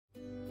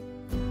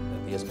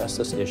The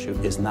asbestos issue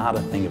is not a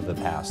thing of the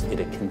past. It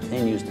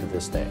continues to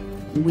this day.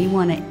 We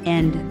want to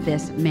end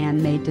this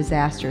man-made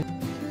disaster.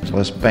 So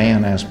let's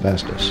ban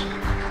asbestos.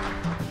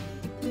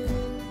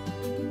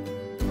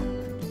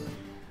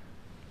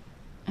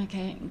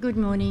 Okay, good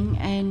morning,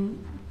 and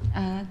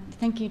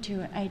thank you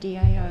to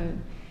ADAO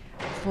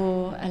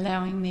for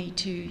allowing me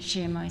to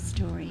share my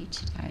story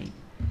today.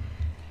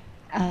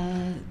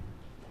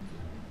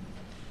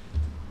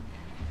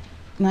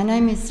 My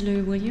name is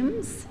Lou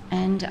Williams,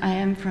 and I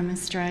am from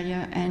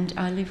Australia, and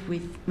I live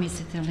with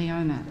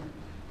mesothelioma.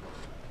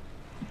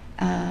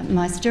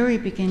 My story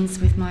begins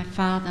with my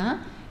father,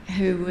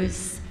 who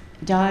was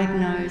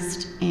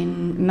diagnosed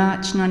in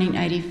March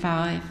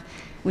 1985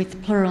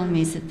 with pleural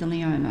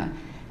mesothelioma.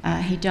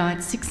 He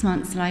died 6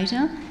 months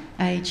later,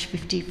 aged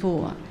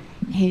 54.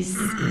 His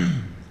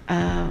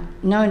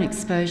known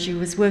exposure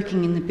was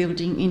working in the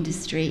building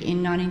industry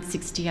in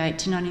 1968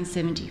 to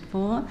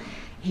 1974.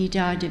 He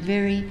died a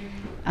very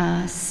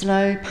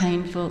slow,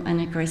 painful and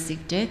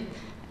aggressive death.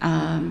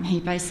 He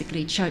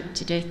basically choked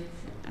to death,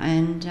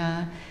 and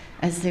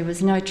as there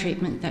was no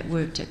treatment that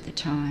worked at the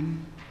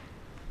time.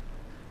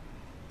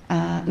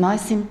 My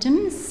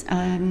symptoms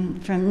from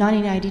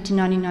 1980 to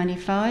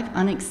 1995,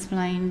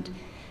 unexplained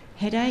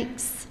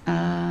headaches,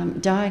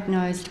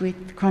 diagnosed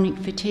with chronic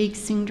fatigue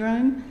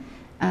syndrome,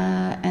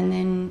 and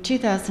then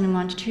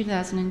 2001 to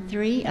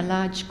 2003, a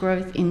large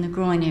growth in the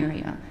groin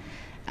area.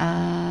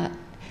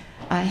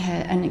 I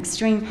had an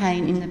extreme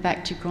pain in the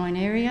back to groin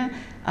area.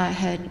 I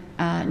had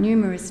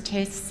numerous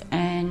tests,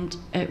 and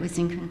it was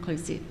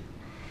inconclusive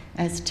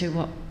as to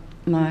what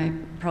my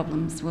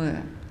problems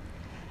were.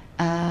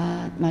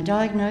 My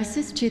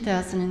diagnosis,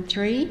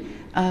 2003,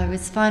 I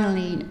was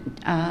finally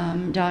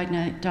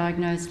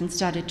diagnosed and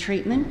started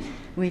treatment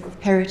with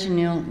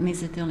peritoneal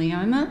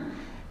mesothelioma,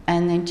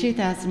 and then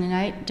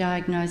 2008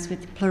 diagnosed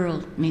with pleural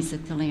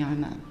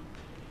mesothelioma.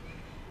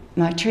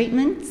 My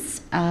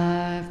treatments,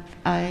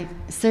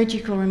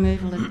 surgical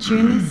removal of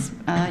tumours,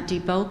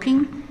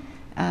 debulking,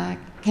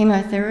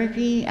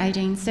 chemotherapy,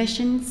 18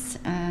 sessions,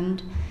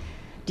 and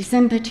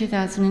December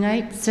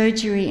 2008,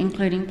 surgery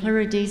including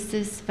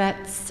pleurodesis,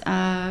 VATS,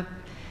 I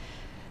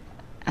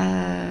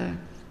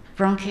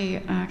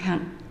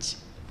can't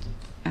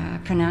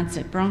pronounce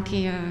it,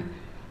 bronchoscopy,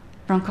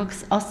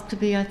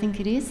 I think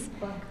it is.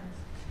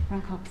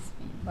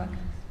 Bronchoscopy.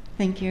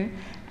 Thank you.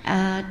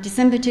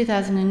 December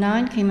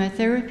 2009,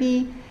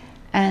 chemotherapy,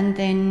 and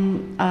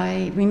then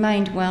I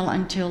remained well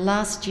until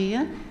last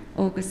year,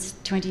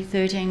 August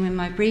 2013, when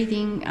my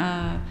breathing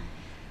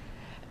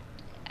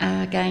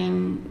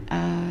again,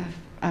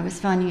 I was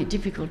finding it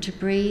difficult to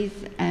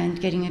breathe and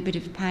getting a bit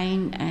of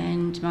pain,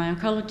 and my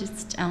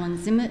oncologist, Alan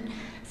Zimmett,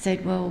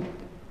 said, well,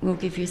 we'll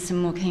give you some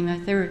more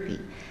chemotherapy.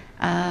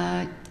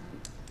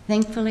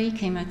 Thankfully,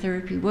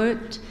 chemotherapy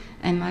worked,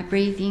 and my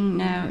breathing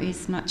now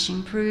is much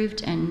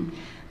improved, and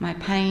my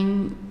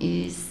pain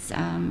is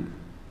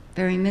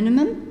very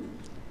minimum.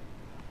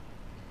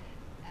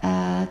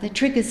 The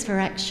triggers for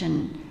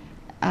action.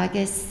 I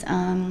guess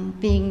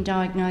being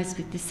diagnosed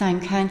with the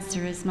same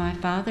cancer as my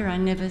father, I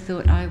never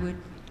thought I would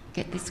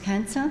get this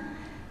cancer.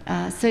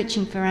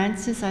 Searching for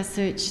answers, I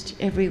searched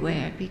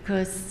everywhere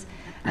because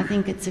I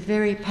think it's a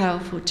very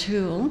powerful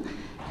tool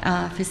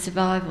for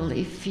survival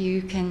if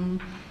you can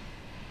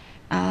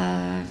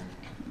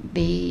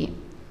be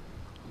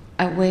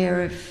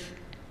aware of,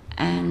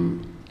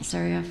 and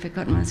sorry, I've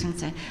forgotten what I was going to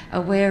say,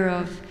 aware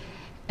of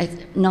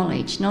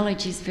knowledge.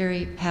 Knowledge is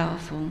very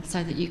powerful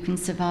so that you can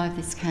survive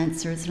this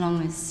cancer as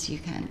long as you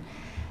can.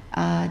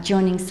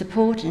 Joining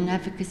support and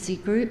advocacy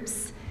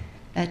groups,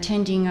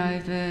 attending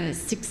over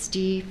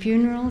 60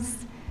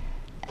 funerals,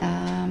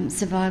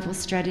 survival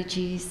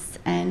strategies,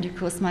 and of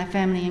course my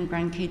family and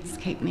grandkids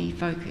keep me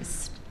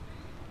focused.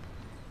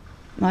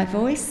 My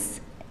voice,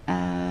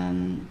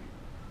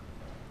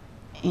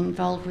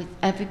 involved with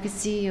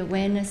advocacy,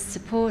 awareness,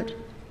 support.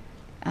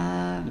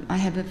 I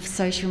have a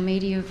social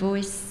media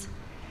voice,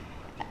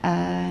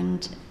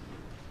 and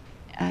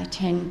I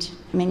attend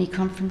many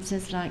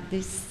conferences like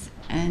this,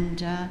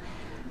 and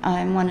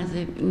I'm one of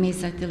the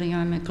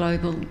mesothelioma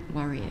global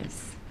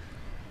warriors.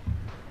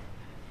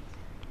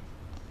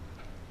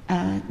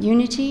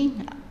 Unity.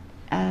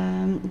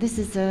 This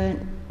is a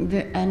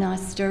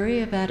nice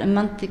story. About a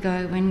month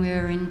ago, when we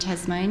were in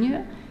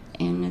Tasmania,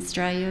 in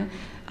Australia,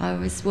 I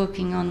was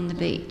walking on the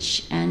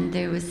beach, and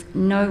there was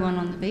no one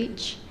on the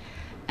beach.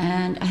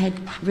 And I had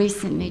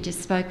recently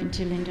just spoken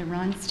to Linda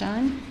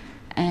Reinstein,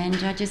 and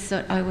I just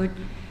thought I would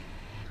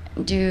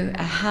do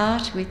a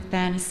heart with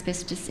ban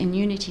asbestos in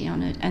unity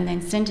on it, and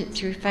then send it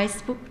through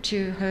Facebook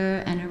to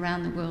her and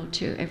around the world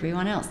to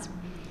everyone else.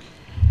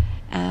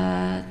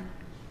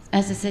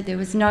 As I said, there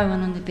was no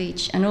one on the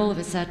beach, and all of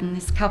a sudden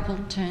this couple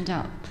turned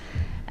up,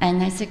 and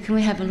they said, can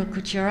we have a look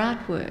at your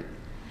artwork?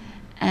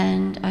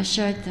 And I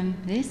showed them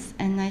this,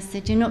 and they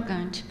said, you're not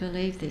going to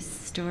believe this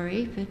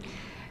story, but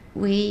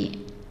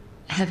we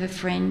have a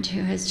friend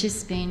who has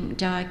just been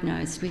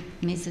diagnosed with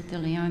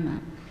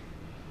mesothelioma,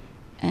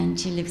 and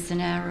she lives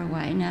an hour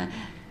away. Now,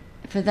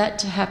 for that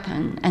to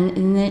happen,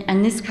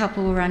 and this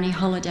couple were only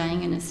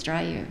holidaying in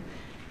Australia,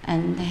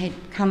 and they had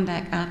come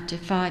back after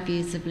 5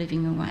 years of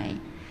living away.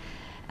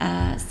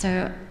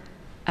 So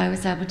I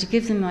was able to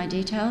give them my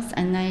details,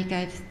 and they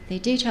gave their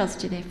details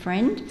to their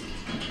friend,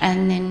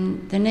 and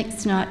then the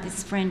next night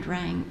this friend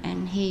rang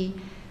and he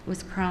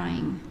was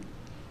crying.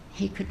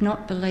 He could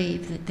not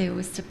believe that there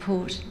was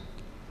support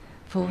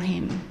for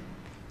him,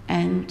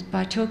 and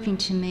by talking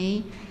to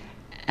me,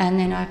 and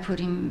then I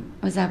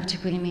was able to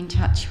put him in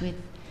touch with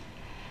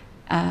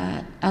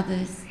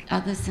others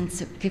and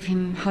give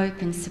him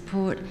hope and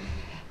support.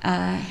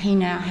 He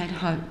now had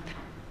hope.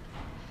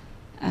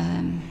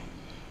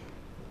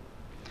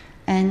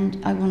 And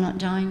I will not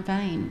die in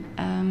vain.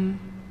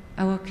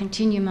 I will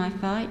continue my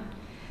fight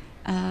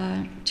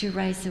to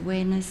raise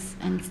awareness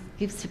and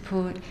give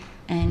support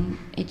and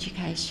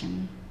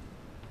education.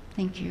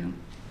 Thank you.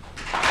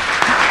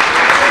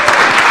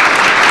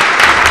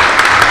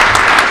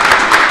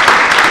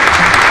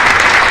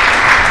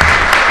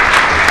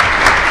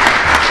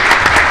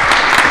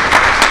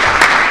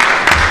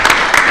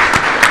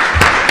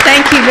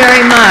 Thank you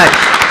very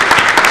much.